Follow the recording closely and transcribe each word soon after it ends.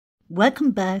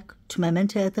Welcome back to my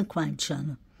Mental Health and Crime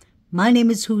channel. My name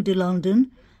is HYUNDAI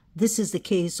London. This is the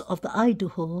case of the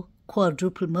Idaho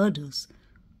quadruple murders.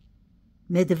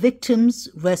 May the victims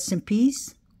rest in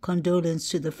peace, condolence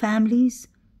to the families,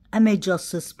 and may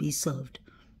justice be served.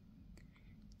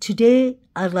 Today,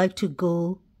 I'd like to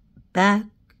go back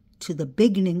to the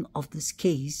beginning of this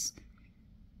case.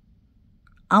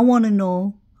 I want to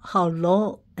know how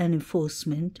law and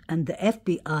enforcement and the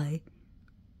FBI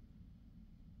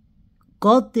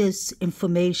got this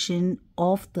information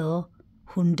of the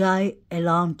HYUNDAI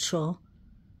ELANTRA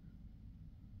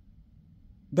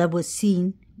that was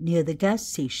seen near the gas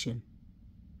station.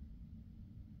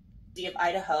 Of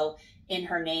Idaho in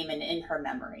her name and in her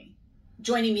memory.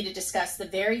 Joining me to discuss the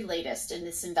very latest in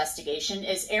this investigation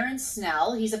is Aaron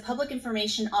Snell. He's a public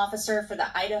information officer for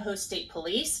the Idaho State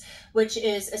Police, which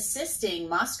is assisting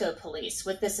Moscow police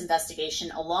with this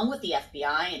investigation along with the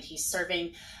FBI, and he's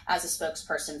serving as a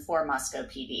spokesperson for Moscow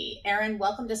PD. Aaron,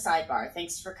 welcome to Sidebar.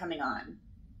 Thanks for coming on.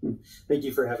 Thank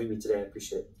you for having me today. I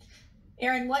appreciate it.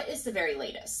 Aaron, what is the very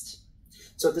latest?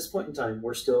 So at this point in time,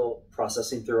 we're still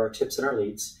processing through our tips and our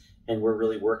leads, and we're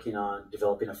really working on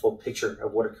developing a full picture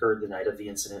of what occurred the night of the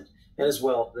incident and as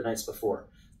well the nights before.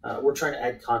 We're trying to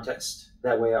add context.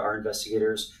 That way our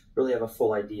investigators really have a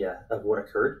full idea of what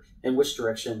occurred and which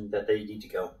direction that they need to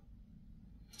go.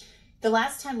 The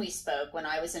last time we spoke, when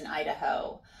I was in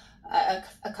Idaho,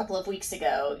 a couple of weeks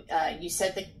ago, you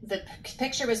said the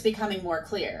picture was becoming more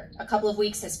clear. A couple of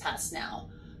weeks has passed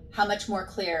now. How much more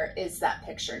clear is that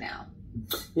picture now?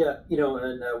 Yeah,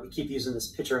 and we keep using this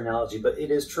picture analogy, but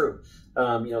it is true.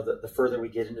 The further we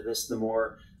get into this, the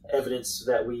more evidence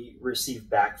that we receive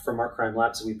back from our crime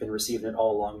labs. We've been receiving it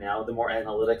all along now. The more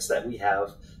analytics that we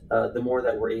have, the more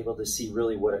that we're able to see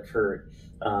really what occurred.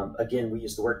 Again, we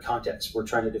use the word context. We're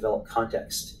trying to develop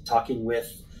context, talking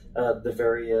with the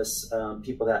various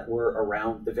people that were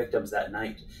around the victims that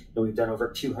night. And we've done over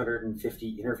 250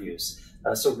 interviews.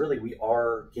 So really, we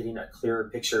are getting a clearer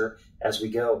picture as we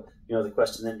go. The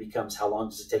question then becomes, how long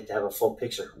does it take to have a full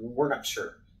picture? We're not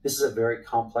sure. This is a very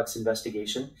complex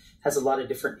investigation, has a lot of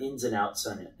different ins and outs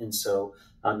on it. And so,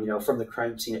 from the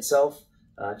crime scene itself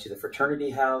to the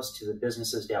fraternity house to the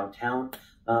businesses downtown,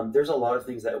 there's a lot of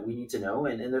things that we need to know.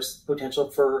 And there's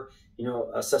potential for,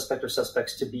 a suspect or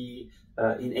suspects to be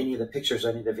in any of the pictures,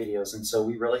 any of the videos. And so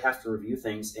we really have to review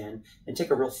things and take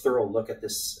a real thorough look at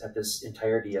this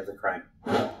entirety of the crime.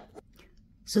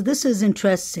 So this is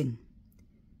interesting.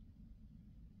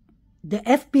 The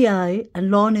FBI and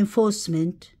law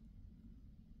enforcement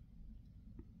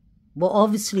were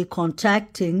obviously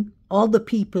contacting all the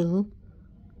people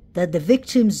that the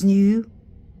victims knew.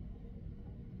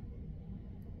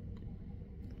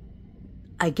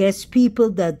 I guess people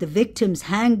that the victims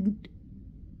hanged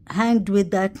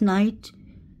with that night,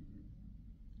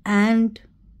 and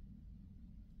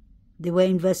they were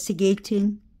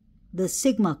investigating the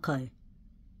Sigma Chi.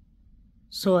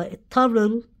 So a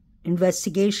thorough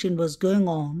investigation was going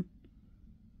on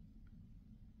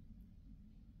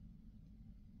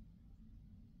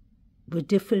with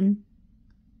different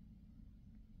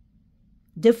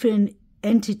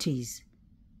entities.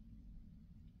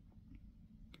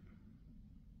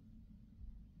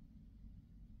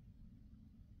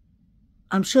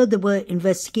 I'm sure they were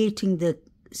investigating the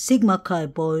Sigma Chi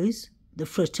boys, the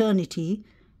fraternity,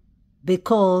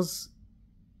 because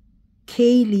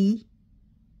Kaylee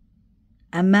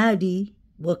and Maddie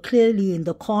were clearly in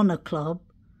the corner club,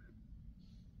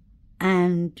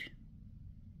 and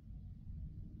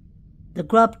the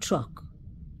grub truck,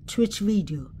 Twitch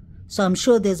video. So I'm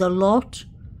sure there's a lot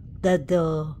that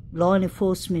the law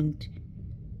enforcement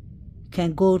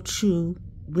can go through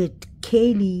with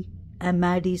Kaylee and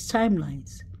Maddie's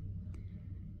timelines.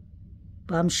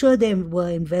 But I'm sure they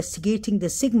were investigating the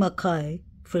Sigma Chi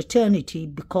fraternity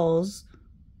because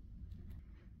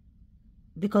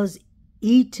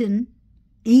Eaton,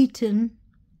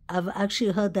 I've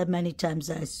actually heard that many times.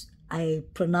 I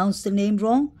pronounced the name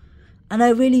wrong, and I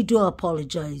really do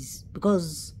apologize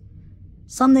because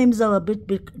some names are a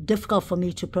bit difficult for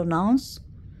me to pronounce,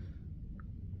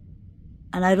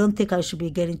 and I don't think I should be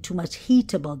getting too much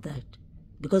heat about that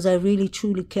because I really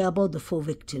truly care about the 4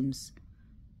 victims.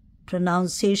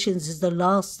 Pronunciations is the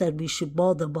last that we should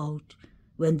bother about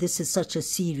when this is such a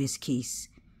serious case.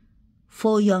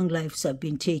 4 young lives have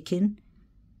been taken.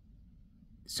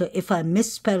 So if I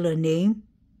misspell a name,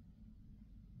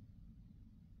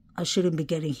 I shouldn't be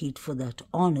getting heat for that,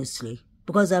 honestly.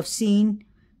 Because I've seen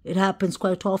it happens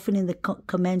quite often in the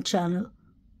comment channel.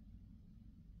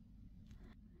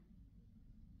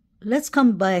 Let's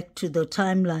come back to the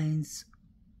timelines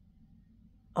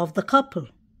of the couple.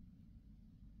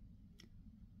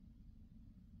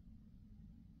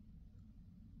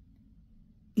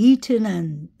 Ethan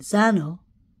and Xana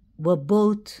were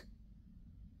both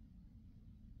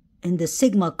in the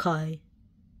Sigma Chi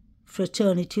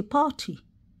fraternity party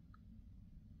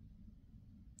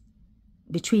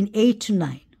between 8 to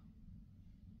 9.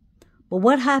 But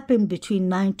what happened between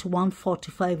 9 to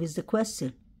 1:45 is the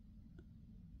question.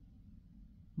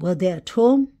 Were they at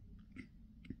home?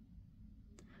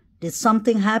 Did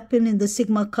something happen in the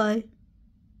Sigma Chi?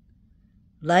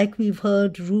 Like we've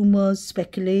heard rumors,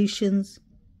 speculations.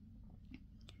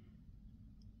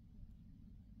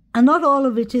 And not all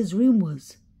of it is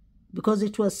rumors, because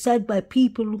it was said by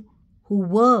people who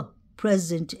were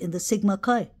present in the Sigma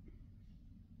Chi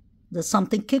that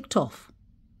something kicked off.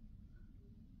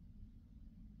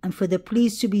 And for the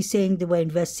police to be saying they were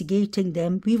investigating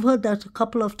them, we've heard that a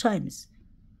couple of times.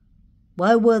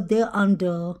 Why were they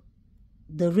under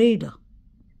the radar?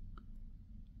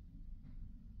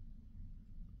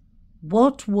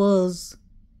 What was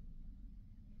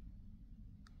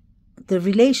the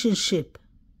relationship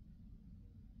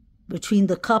between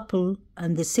the couple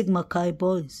and the Sigma Chi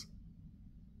boys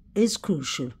is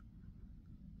crucial.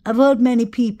 I've heard many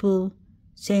people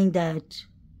saying that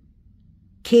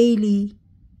Kaylee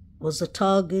was a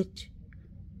target.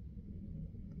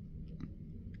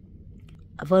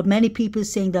 I've heard many people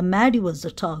saying that Maddie was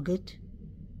the target.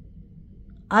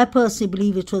 I personally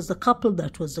believe it was the couple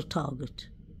that was the target.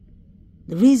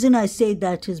 The reason I say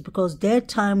that is because their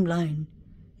timeline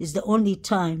is the only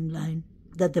timeline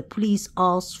that the police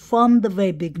asked from the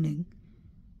very beginning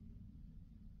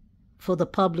for the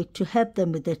public to help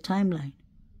them with their timeline.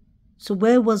 So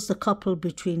where was the couple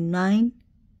between 9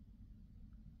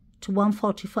 to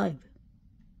 1:45?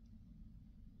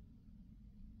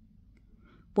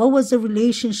 What was the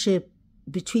relationship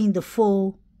between the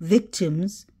 4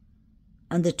 victims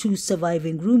and the 2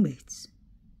 surviving roommates?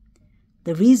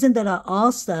 The reason that I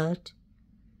ask that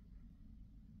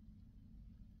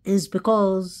is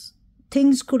because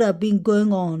things could have been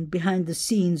going on behind the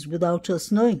scenes without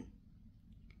us knowing.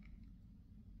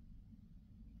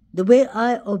 The way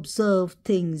I observe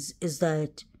things is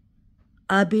that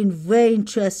I've been very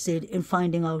interested in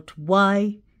finding out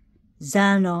why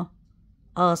Xana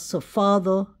asked her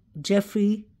father,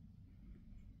 Jeffrey,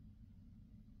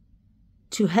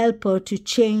 to help her to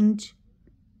change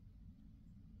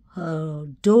her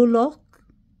door lock,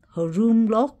 her room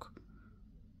lock,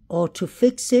 or to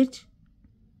fix it.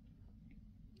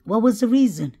 What was the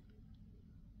reason?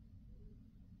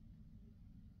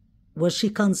 Was she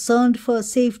concerned for her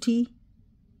safety?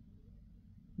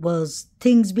 Was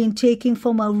things being taken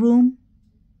from her room?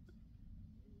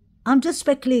 I'm just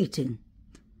speculating.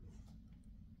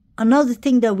 Another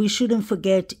thing that we shouldn't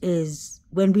forget is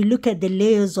when we look at the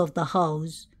layers of the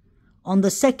house, on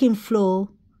the second floor,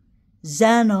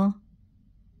 Xana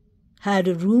had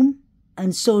a room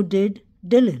and so did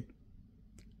Dylan.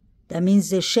 That means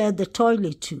they shared the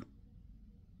toilet too.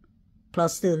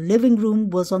 Plus the living room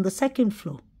was on the second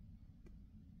floor.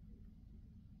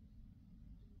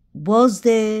 Was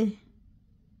there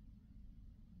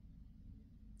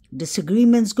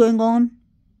disagreements going on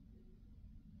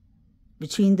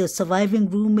between the surviving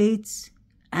roommates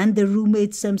and the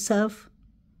roommates themselves?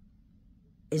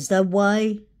 Is that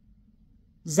why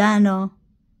Xana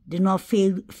did not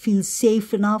feel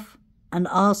safe enough and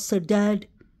asked her dad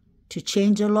to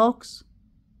change her locks?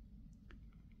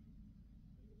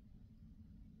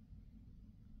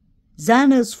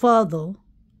 Xana's father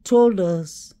told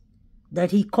us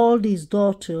that he called his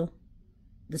daughter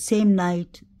the same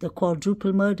night the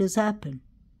quadruple murders happened.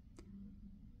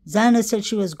 Xana said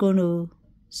she was going to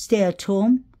stay at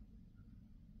home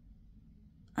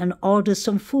and order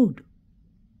some food.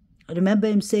 I remember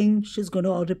him saying she's going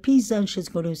to order pizza and she's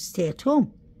going to stay at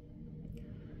home.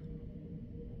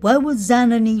 Why would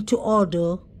Xana need to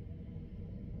order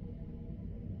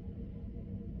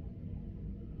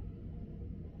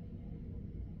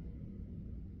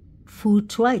food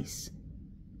twice?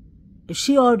 If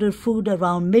she ordered food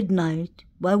around midnight,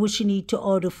 why would she need to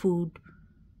order food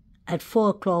at 4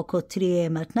 o'clock or 3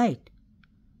 a.m. at night?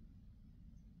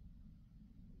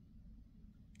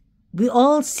 We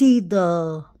all see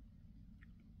the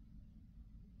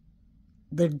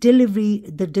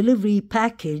delivery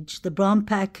package, the brown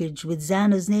package with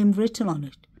Xana's name written on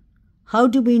it. How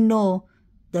do we know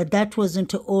that that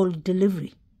wasn't an old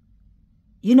delivery?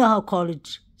 You know how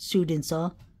college students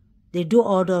are. They do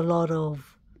order a lot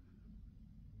of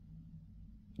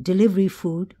delivery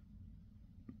food.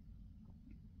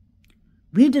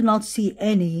 We did not see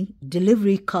any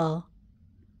delivery car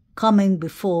coming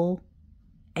before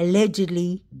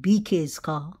allegedly BK's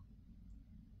car.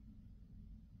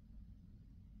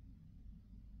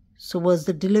 So was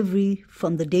the delivery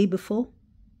from the day before?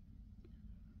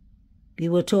 We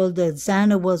were told that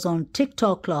Xana was on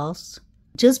TikTok last.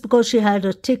 Just because she had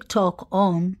a TikTok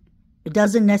on, it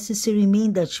doesn't necessarily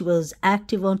mean that she was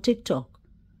active on TikTok.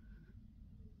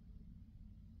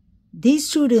 These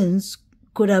students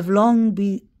could have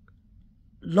been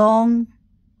long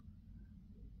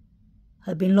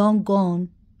gone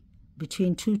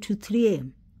between 2 to 3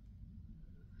 a.m.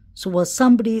 So was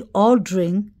somebody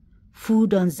ordering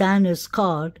food on Xana's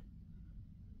card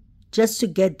just to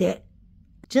get their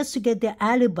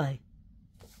alibi?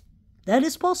 That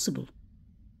is possible.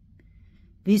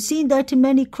 We've seen that in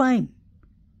many crime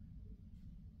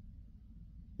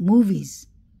movies.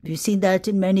 We've seen that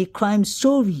in many crime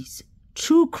stories,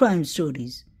 true crime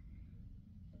stories.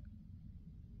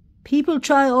 People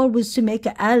try always to make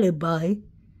an alibi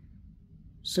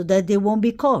so that they won't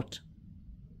be caught.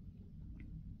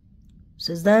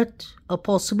 So is that a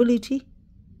possibility?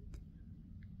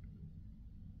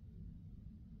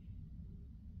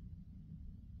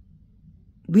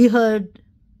 We heard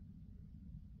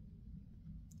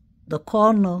the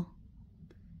coroner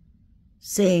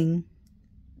saying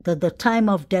that the time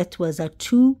of death was at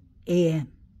 2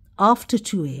 a.m., after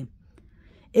 2 a.m.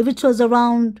 If it was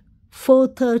around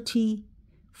 4:30,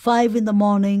 5 in the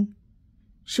morning,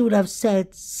 she would have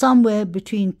said somewhere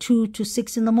between 2 to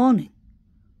 6 in the morning.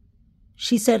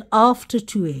 She said after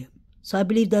 2 a.m. So I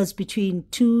believe that's between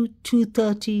 2,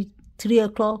 2:30, 3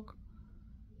 o'clock,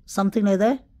 something like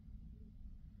that.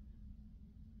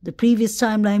 The previous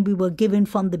timeline we were given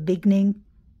from the beginning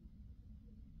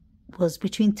was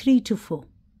between 3 to 4.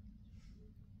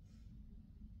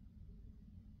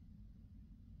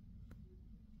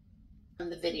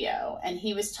 The video, and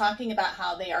he was talking about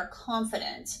how they are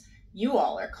confident, you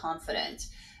all are confident,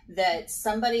 that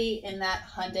somebody in that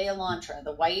Hyundai Elantra,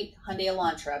 the white Hyundai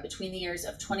Elantra, between the years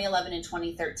of 2011 and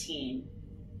 2013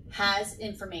 has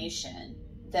information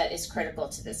that is critical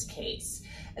to this case.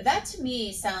 That to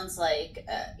me sounds like,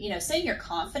 saying you're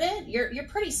confident, you're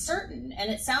pretty certain.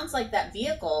 And it sounds like that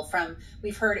vehicle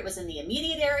we've heard it was in the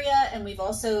immediate area, and we've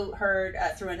also heard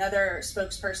through another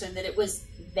spokesperson that it was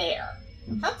there.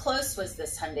 How close was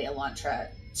this Hyundai Elantra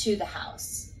to the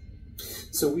house?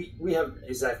 So we haven't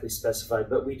exactly specified,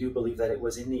 but we do believe that it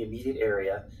was in the immediate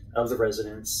area of the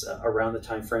residence around the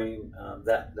time frame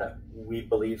that we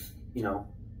believe,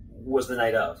 was the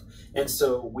night of. And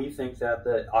so we think that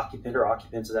the occupant or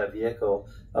occupants of that vehicle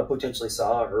potentially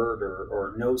saw, heard,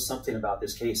 or knows something about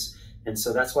this case. And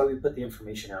so that's why we put the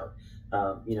information out.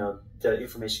 The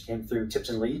information came through tips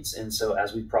and leads. And so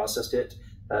as we processed it,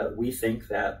 we think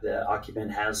that the occupant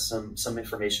has some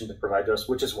information to provide to us,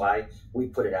 which is why we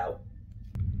put it out.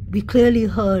 We clearly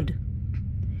heard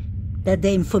that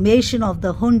the information of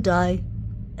the Hyundai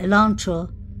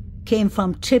Elantra came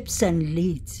from tips and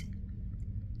leads.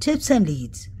 Tips and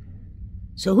leads.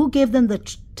 So who gave them the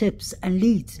tips and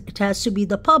leads? It has to be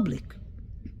the public.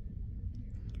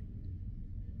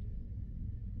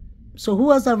 So who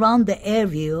was around the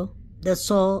area that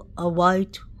saw a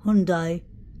white Hyundai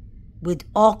with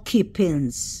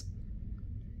occupants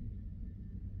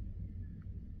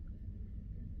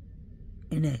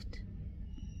in it?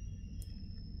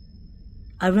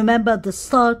 I remember at the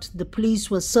start, the police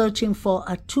were searching for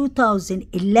a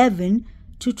 2011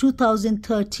 to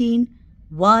 2013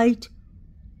 white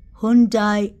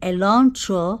Hyundai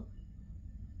Elantra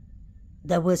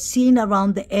that was seen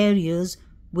around the areas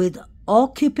with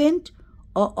occupant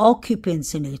or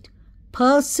occupants in it,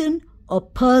 person or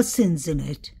persons in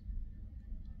it.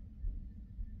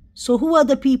 So who are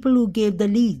the people who gave the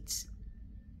leads?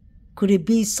 Could it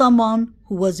be someone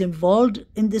who was involved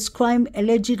in this crime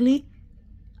allegedly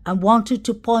and wanted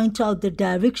to point out the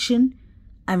direction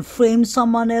and frame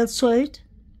someone else for it?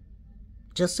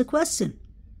 Just a question.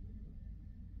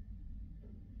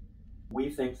 We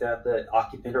think that the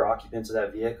occupant or occupants of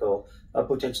that vehicle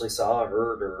potentially saw,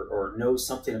 heard, or knows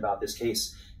something about this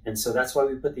case. And so that's why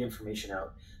we put the information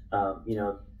out.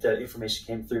 The information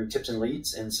came through tips and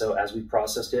leads. And so as we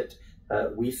processed it,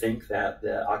 we think that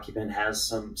the occupant has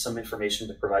some information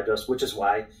to provide to us, which is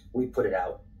why we put it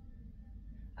out.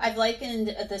 I've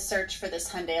likened the search for this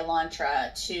Hyundai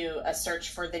Elantra to a search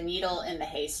for the needle in the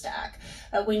haystack.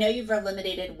 We know you've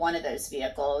eliminated one of those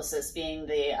vehicles as being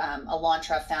the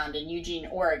Elantra found in Eugene,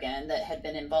 Oregon, that had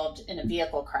been involved in a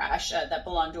vehicle crash that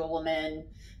belonged to a woman,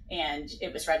 and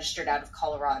it was registered out of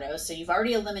Colorado. So you've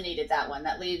already eliminated that one.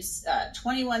 That leaves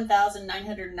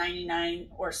 21,999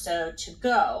 or so to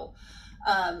go.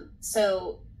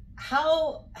 So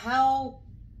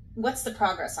what's the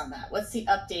progress on that? What's the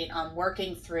update on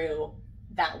working through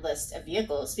that list of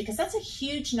vehicles? Because that's a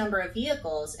huge number of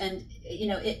vehicles, and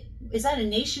is that a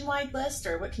nationwide list,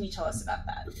 or what can you tell us about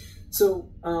that? So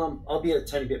I'll be a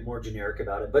tiny bit more generic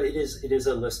about it, but it is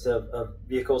a list of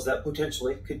vehicles that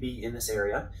potentially could be in this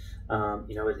area.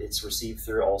 It's received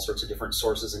through all sorts of different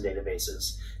sources and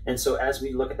databases. And so as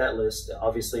we look at that list,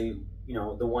 obviously,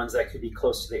 the ones that could be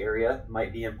close to the area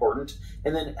might be important.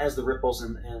 And then as the ripples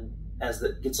and as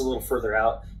it gets a little further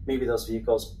out, maybe those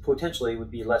vehicles potentially would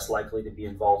be less likely to be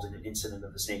involved in an incident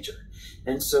of this nature.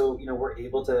 And so, we're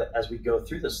able to, as we go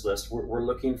through this list, we're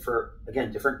looking for,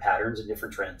 again, different patterns and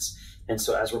different trends. And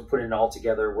so as we're putting it all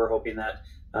together, we're hoping that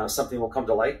something will come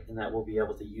to light and that we'll be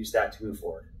able to use that to move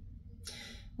forward.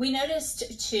 We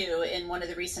noticed, too, in one of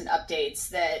the recent updates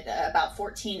that about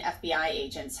 14 FBI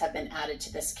agents have been added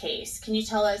to this case. Can you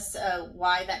tell us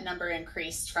why that number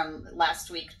increased from last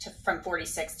week from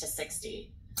 46 to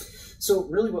 60? So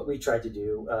really what we tried to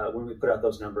do when we put out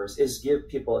those numbers is give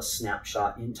people a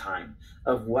snapshot in time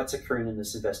of what's occurring in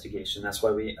this investigation. That's why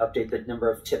we update the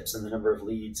number of tips and the number of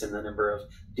leads and the number of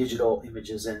digital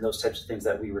images and those types of things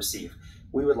that we receive.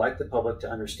 We would like the public to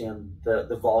understand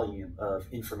the volume of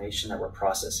information that we're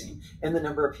processing and the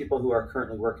number of people who are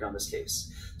currently working on this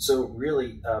case. So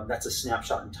really, that's a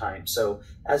snapshot in time. So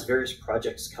as various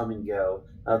projects come and go,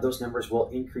 those numbers will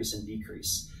increase and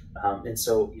decrease. And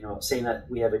so, saying that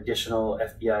we have additional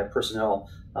FBI personnel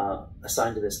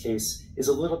assigned to this case is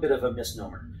a little bit of a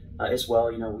misnomer. As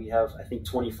well, we have, I think,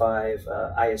 25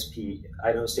 ISP,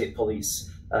 Idaho State Police,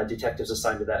 detectives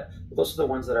assigned to that. But those are the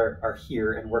ones that are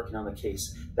here and working on the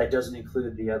case. That doesn't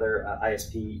include the other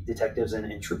ISP detectives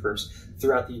and troopers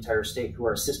throughout the entire state who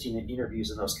are assisting in interviews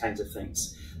and those kinds of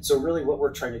things. So really what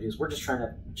we're trying to do is we're just trying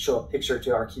to show a picture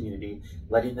to our community,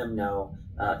 letting them know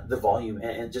the volume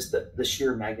and just the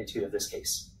sheer magnitude of this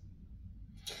case.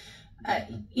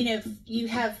 You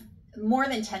have more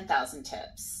than 10,000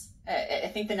 tips. I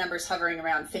think the number's hovering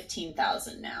around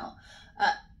 15,000 now.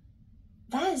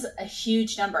 That is a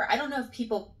huge number. I don't know if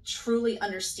people truly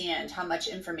understand how much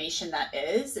information that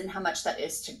is and how much that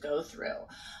is to go through.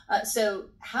 So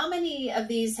how many of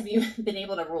these have you been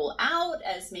able to rule out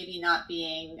as maybe not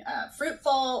being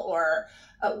fruitful, or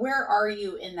where are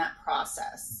you in that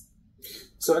process?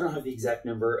 So I don't have the exact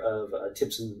number of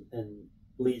tips and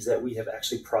leads that we have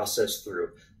actually processed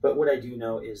through. But what I do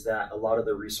know is that a lot of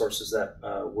the resources that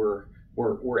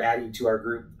we're adding to our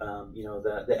group,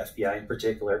 the FBI in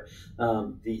particular,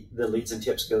 the leads and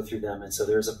tips go through them. And so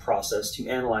there's a process to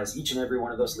analyze each and every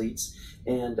one of those leads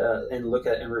and look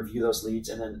at and review those leads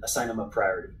and then assign them a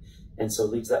priority. And so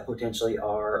leads that potentially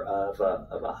are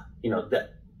that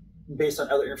based on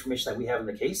other information that we have in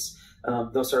the case,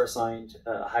 those are assigned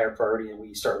a higher priority and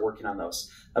we start working on those.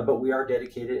 But we are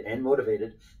dedicated and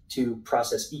motivated to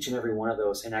process each and every one of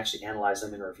those and actually analyze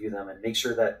them and review them and make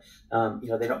sure that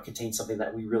they don't contain something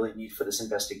that we really need for this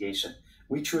investigation.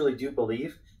 We truly do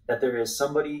believe that there is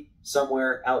somebody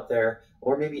somewhere out there,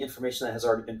 or maybe information that has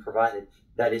already been provided,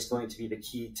 that is going to be the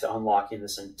key to unlocking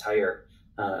this entire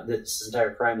crime,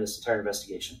 this entire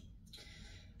investigation.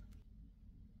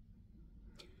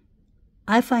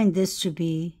 I find this to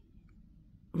be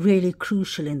really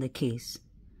crucial in the case.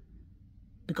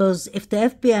 Because if the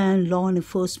FBI and law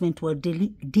enforcement were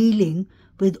dealing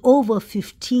with over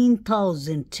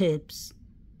 15,000 tips,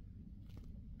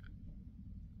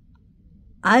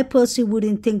 I personally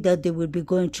wouldn't think that they would be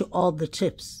going to all the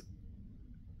tips.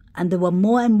 And there were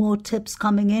more and more tips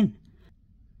coming in.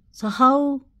 So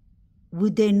how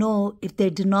would they know if they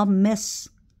did not miss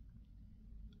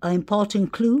an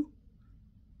important clue?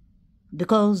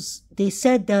 Because they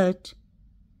said that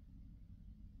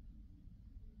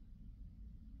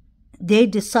they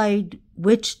decide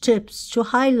which tips to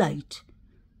highlight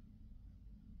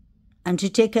and to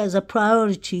take as a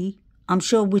priority, I'm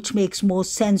sure, which makes more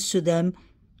sense to them,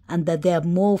 and that they have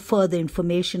more further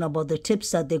information about the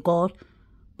tips that they got.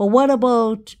 But what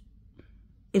about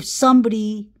if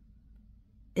somebody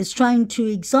is trying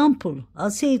to, I'll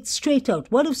say it straight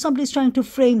out, what if somebody is trying to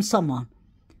frame someone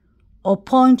or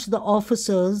point the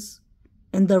officers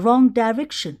in the wrong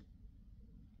direction?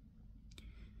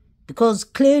 Because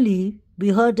clearly we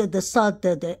heard at the start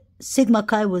that the Sigma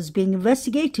Chi was being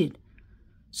investigated.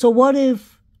 So what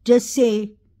if, just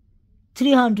say,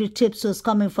 300 tips was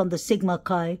coming from the Sigma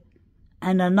Chi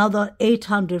and another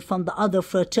 800 from the other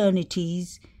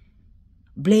fraternities,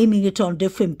 blaming it on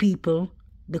different people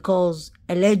because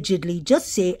allegedly, just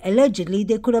say allegedly,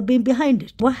 they could have been behind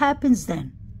it. What happens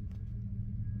then?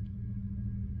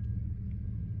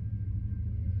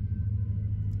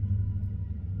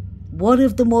 What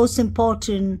if the most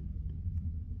important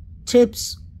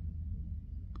tips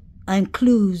and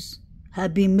clues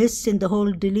have been missed in the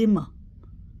whole dilemma?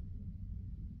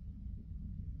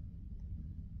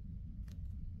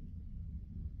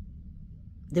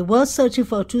 They were searching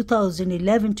for a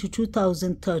 2011 to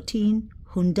 2013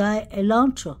 Hyundai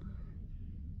Elantra.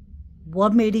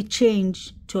 What made it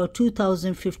change to a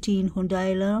 2015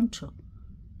 Hyundai Elantra?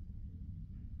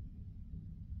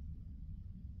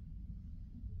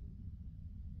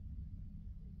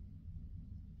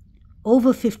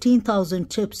 Over 15,000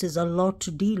 tips is a lot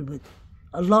to deal with,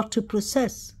 a lot to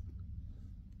process.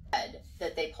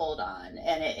 That they pulled on,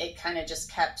 and it kind of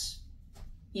just kept,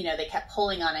 they kept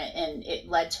pulling on it, and it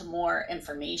led to more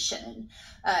information.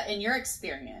 In your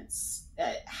experience,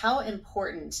 how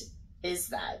important is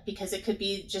that? Because it could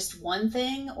be just one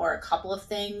thing or a couple of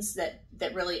things that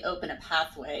really open a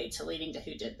pathway to leading to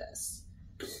who did this.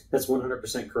 That's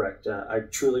 100% correct. I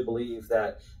truly believe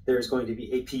that there's going to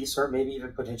be a piece, or maybe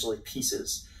even potentially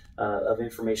pieces of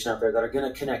information out there that are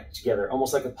going to connect together,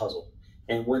 almost like a puzzle.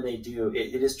 And when they do,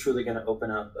 it is truly going to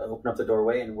open up the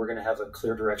doorway, and we're going to have a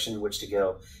clear direction in which to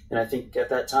go. And I think at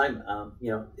that time,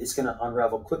 it's going to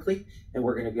unravel quickly, and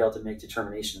we're going to be able to make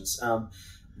determinations.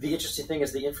 The interesting thing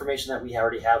is the information that we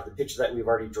already have, the picture that we've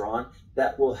already drawn,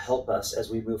 that will help us as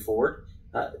we move forward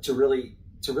to really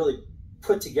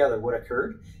put together what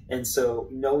occurred. And so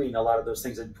knowing a lot of those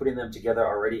things and putting them together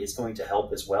already is going to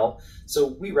help as well. So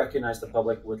we recognize the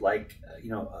public would like,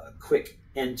 a quick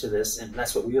end to this, and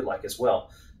that's what we would like as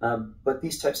well. But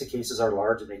these types of cases are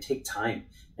large and they take time.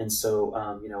 And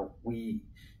so,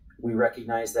 we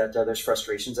recognize that there's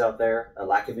frustrations out there, a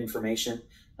lack of information.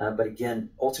 But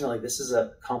again, ultimately, this is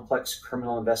a complex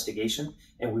criminal investigation,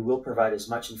 and we will provide as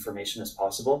much information as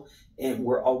possible. And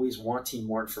we're always wanting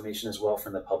more information as well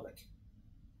from the public.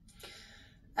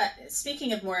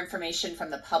 Speaking of more information from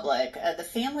the public, the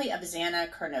family of Xana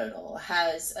Kernodle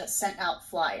has sent out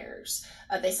flyers.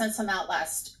 They sent some out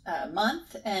last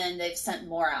month, and they've sent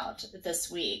more out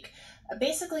this week.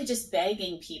 Basically just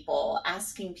begging people,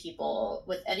 asking people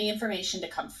with any information to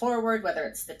come forward, whether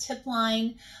it's the tip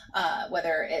line,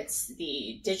 whether it's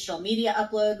the digital media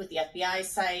upload with the FBI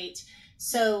site.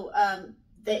 So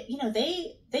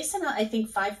they sent out, I think,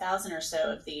 5,000 or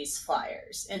so of these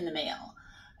flyers in the mail.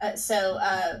 So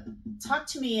talk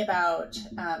to me about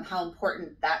how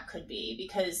important that could be,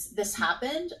 because this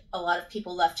happened. A lot of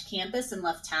people left campus and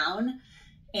left town,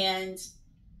 and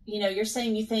you're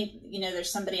saying you think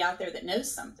there's somebody out there that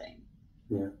knows something.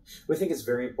 Yeah, we think it's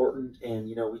very important, and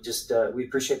we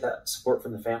appreciate that support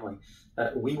from the family.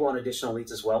 We want additional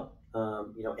leads as well.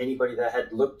 Anybody that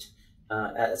had looked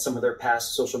at some of their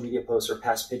past social media posts or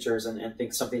past pictures and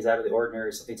think something's out of the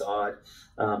ordinary, something's odd,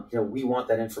 we want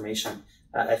that information.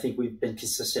 I think we've been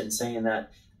consistent in saying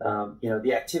that,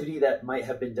 the activity that might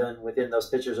have been done within those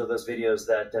pictures or those videos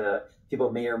that people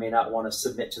may or may not want to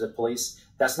submit to the police,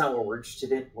 that's not what we're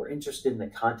interested in. We're interested in the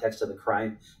context of the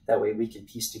crime. That way we can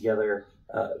piece together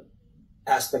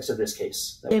aspects of this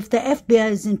case. If the FBI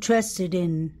is interested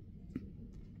in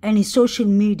any social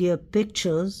media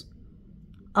pictures,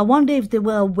 I wonder if they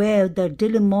were aware that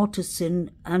Dylan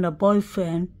Mortensen and her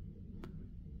boyfriend,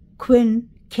 Quinn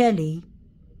Kelly,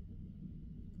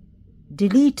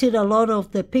 deleted a lot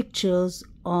of the pictures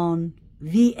on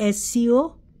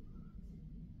VSCO.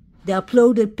 They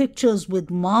uploaded pictures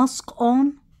with mask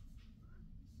on.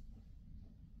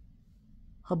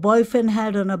 Her boyfriend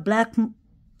had on a black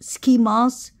ski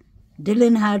mask.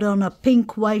 Dylan had on a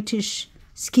pink whitish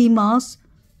ski mask.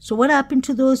 So what happened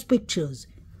to those pictures?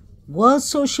 Was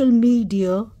social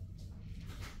media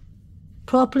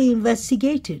properly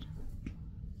investigated?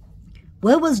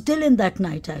 Where was Dylan that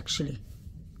night, actually?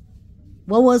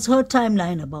 What was her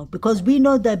timeline about? Because we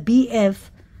know that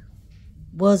BF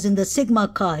was in the Sigma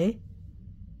Chi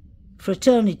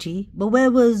fraternity, but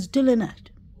where was Dylan at?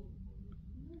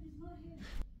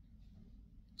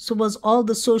 So was all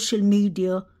the social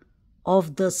media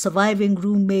of the surviving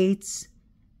roommates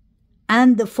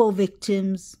and the 4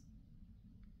 victims,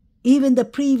 even the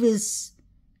previous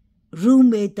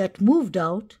roommate that moved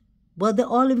out, were they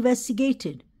all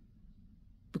investigated?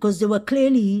 Because they were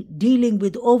clearly dealing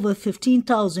with over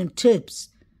 15,000 tips.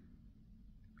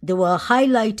 They were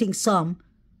highlighting some.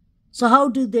 So how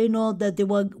do they know that they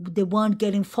weren't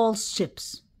getting false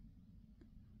tips?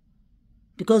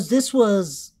 Because this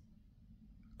was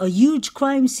a huge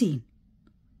crime scene.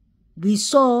 We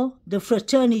saw the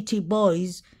fraternity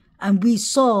boys, and we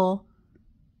saw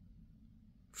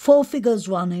 4 figures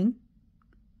running.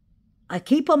 I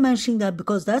keep on mentioning that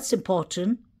because that's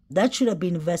important. That should have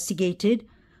been investigated.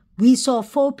 We saw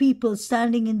 4 people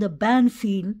standing in the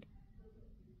Banfield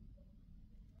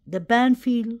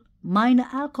minor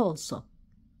alcohol shop.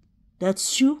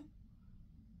 That's true.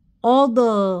 All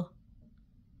the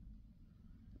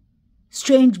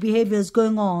strange behaviors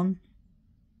going on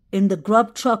in the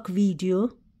grub truck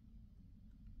video.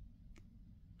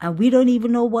 And we don't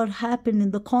even know what happened in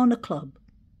the Corner Club.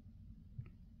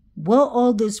 Were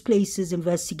all those places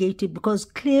investigated? Because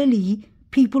clearly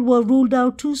people were ruled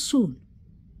out too soon.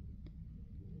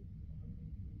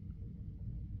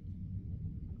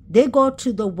 They got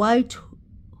to the white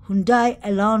Hyundai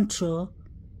Elantra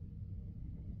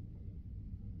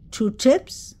through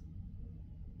tips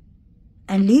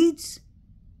and leads.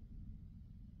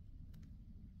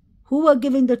 Who were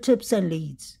giving the tips and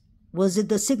leads? Was it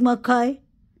the Sigma Chi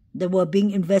that were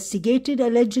being investigated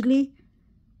allegedly?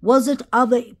 Was it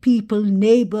other people,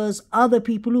 neighbors, other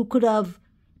people who could have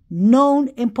known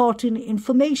important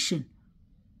information?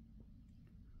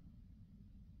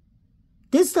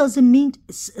 This doesn't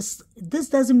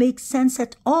make sense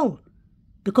at all,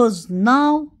 because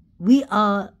now we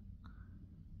are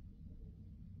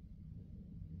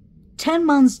 10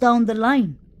 months down the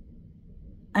line,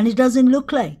 and it doesn't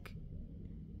look like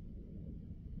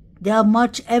there are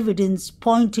much evidence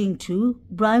pointing to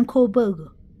Bryan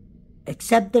Kohberger,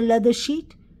 except the leather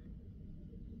sheet.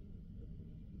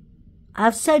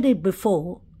 I've said it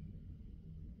before,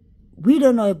 we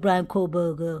don't know if Bryan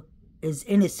Kohberger is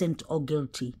innocent or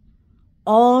guilty.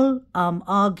 All I'm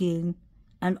arguing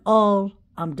and all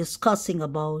I'm discussing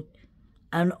about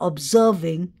and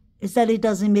observing is that it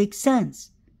doesn't make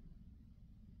sense.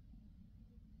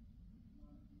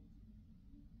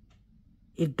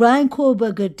 If Bryan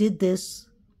Kohberger did this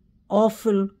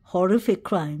awful, horrific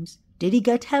crimes, did he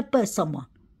get help by someone?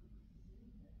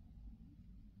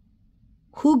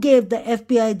 Who gave the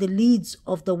FBI the leads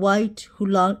of the white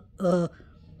Hyundai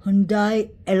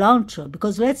Elantra?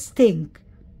 Because let's think,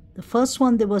 the first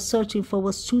one they were searching for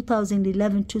was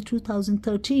 2011 to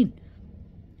 2013.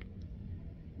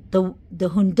 The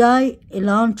Hyundai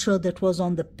Elantra that was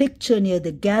on the picture near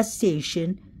the gas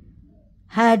station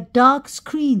had dark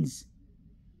screens.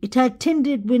 It had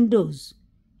tinted windows.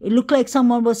 It looked like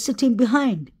someone was sitting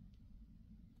behind.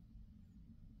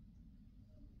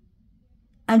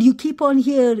 And you keep on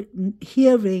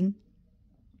hearing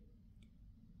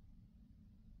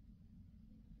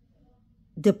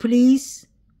the police,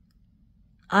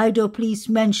 Idaho police,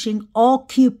 mentioning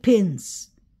occupants.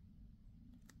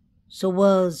 So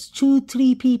was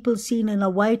 2-3 people seen in a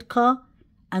white car?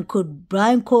 And could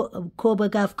Bryan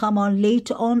Kohberger have come on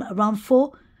later on around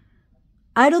 4?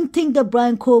 I don't think that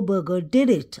Bryan Kohberger did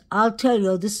it. I'll tell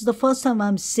you, this is the first time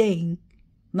I'm saying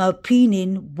my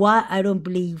opinion why I don't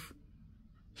believe.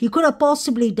 He could have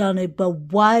possibly done it, but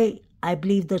why I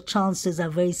believe the chances are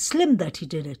very slim that he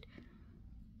did it.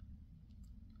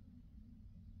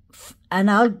 And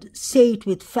I'll say it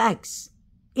with facts.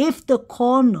 If the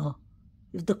coroner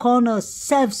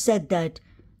self said that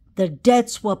the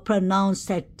deaths were pronounced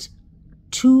at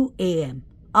 2 a.m.,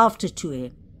 after 2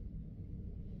 a.m.,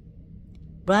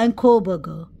 Bryan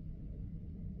Kohberger,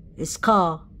 his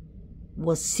car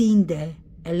was seen there,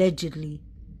 allegedly,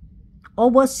 or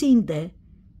was seen there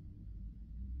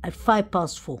at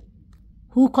 4:05.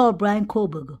 Who called Bryan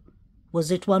Kohberger? Was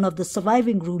it one of the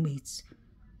surviving roommates?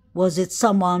 Was it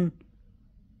someone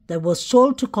that was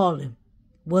told to call him?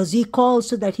 Was he called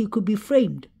so that he could be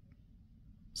framed?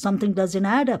 Something doesn't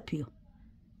add up here.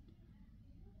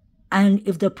 And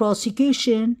if the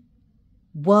prosecution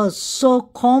was so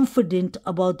confident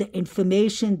about the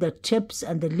information, the tips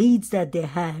and the leads that they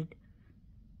had,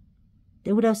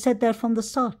 they would have said that from the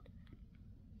start.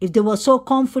 If they were so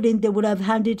confident, they would have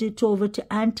handed it over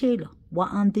to Ann Taylor. Why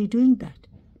aren't they doing that?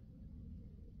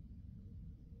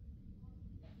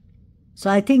 So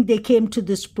I think they came to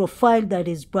this profile that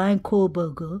is Bryan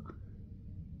Kohberger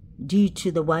due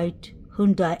to the white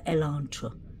Hyundai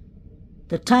Elantra.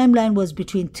 The timeline was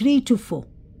between 3 to 4.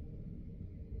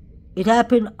 It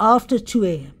happened after 2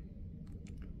 a.m.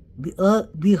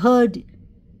 We heard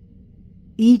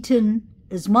Ethan,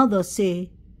 his mother,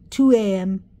 say 2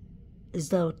 a.m. is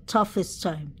the toughest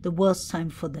time, the worst time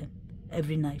for them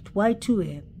every night. Why 2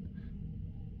 a.m.?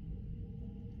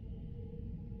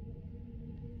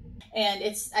 And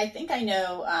I think I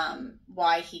know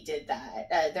why he did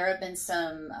that. There have been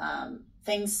some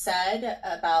things said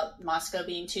about Moscow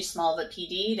being too small of a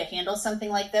PD to handle something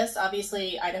like this.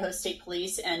 Obviously, Idaho State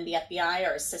Police and the FBI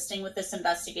are assisting with this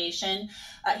investigation.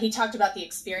 He talked about the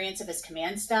experience of his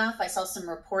command staff. I saw some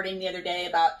reporting the other day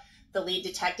about the lead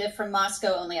detective from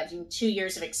Moscow only having 2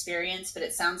 years of experience, but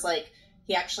it sounds like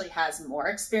he actually has more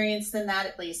experience than that,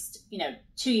 at least,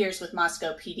 2 years with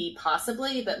Moscow PD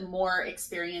possibly, but more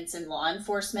experience in law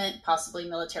enforcement, possibly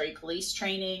military police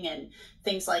training and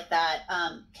things like that.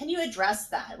 Can you address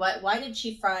that? Why did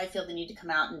Chief Fry feel the need to come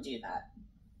out and do that?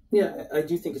 Yeah, I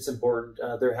do think it's important.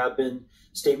 There have been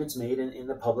statements made in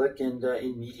the public and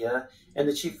in media, and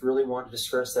the chief really wanted to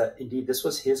stress that indeed this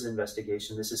was his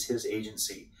investigation. This is his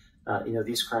agency.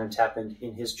 These crimes happened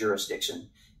in his jurisdiction.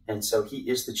 And so he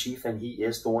is the chief and he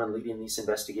is the one leading these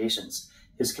investigations.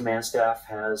 His command staff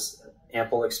has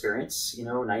ample experience,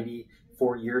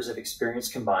 94 years of experience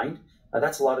combined.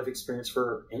 That's a lot of experience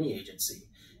for any agency.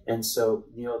 And so,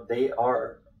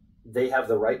 they have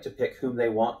the right to pick whom they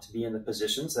want to be in the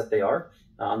positions that they are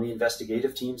on the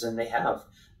investigative teams, and they have.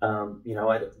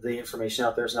 The information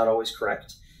out there is not always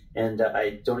correct. And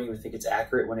I don't even think it's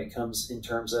accurate when it comes in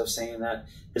terms of saying that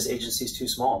this agency is too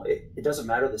small. It doesn't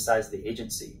matter the size of the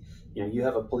agency. You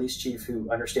have a police chief who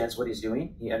understands what he's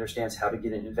doing. He understands how to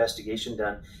get an investigation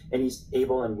done, and he's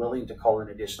able and willing to call in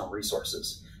additional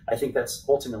resources. I think that's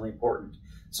ultimately important.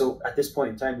 So at this point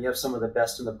in time, you have some of the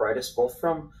best and the brightest, both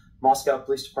from Moscow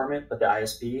Police Department, but the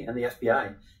ISP and the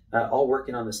FBI, all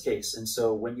working on this case. And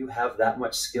so when you have that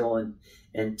much skill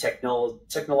and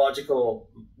technological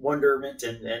wonderment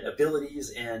and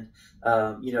abilities, and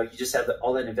you just have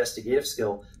all that investigative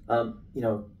skill,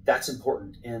 that's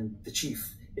important. And the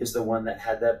chief is the one that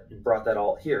had that and brought that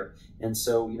all here. And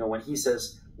so when he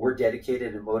says we're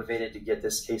dedicated and motivated to get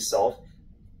this case solved,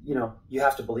 you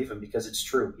have to believe him, because it's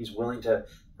true. He's willing to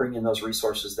bring in those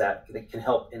resources that can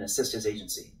help and assist his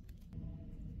agency.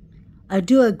 I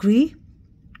do agree,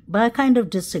 but I kind of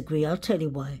disagree. I'll tell you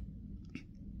why.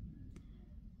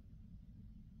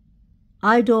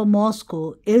 Idaho,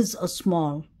 Moscow is a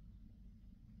small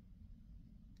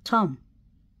town.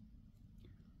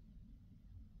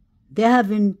 They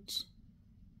haven't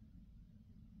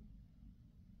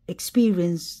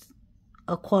experienced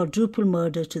a quadruple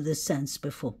murder to this sense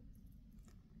before.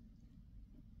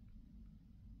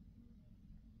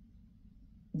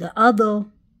 The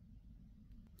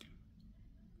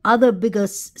other bigger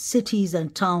cities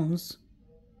and towns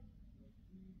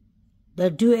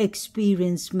that do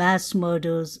experience mass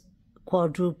murders,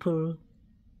 quadruple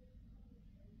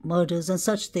murders and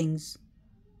such things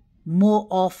more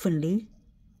oftenly,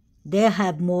 they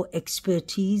have more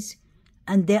expertise,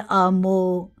 and the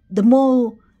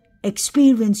more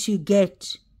experience you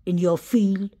get in your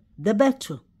field, the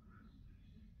better.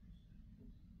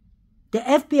 The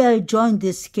FBI joined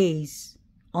this case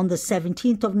on the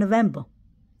 17th of November,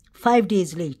 5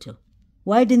 days later.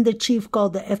 Why didn't the chief call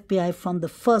the FBI from the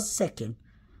first second?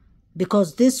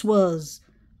 Because this was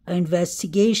an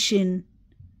investigation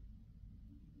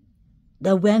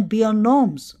that went beyond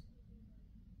norms.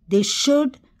 They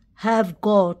should have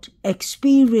got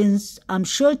experience. I'm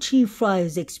sure Chief Fry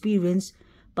is experienced,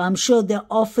 but I'm sure there are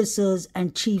officers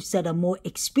and chiefs that are more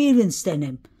experienced than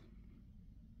him.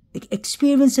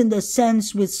 Experience in the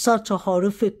sense with such a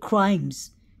horrific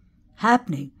crimes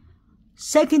happening.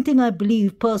 Second thing I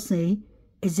believe personally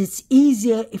is it's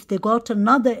easier if they got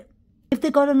another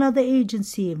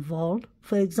agency involved.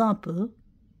 For example,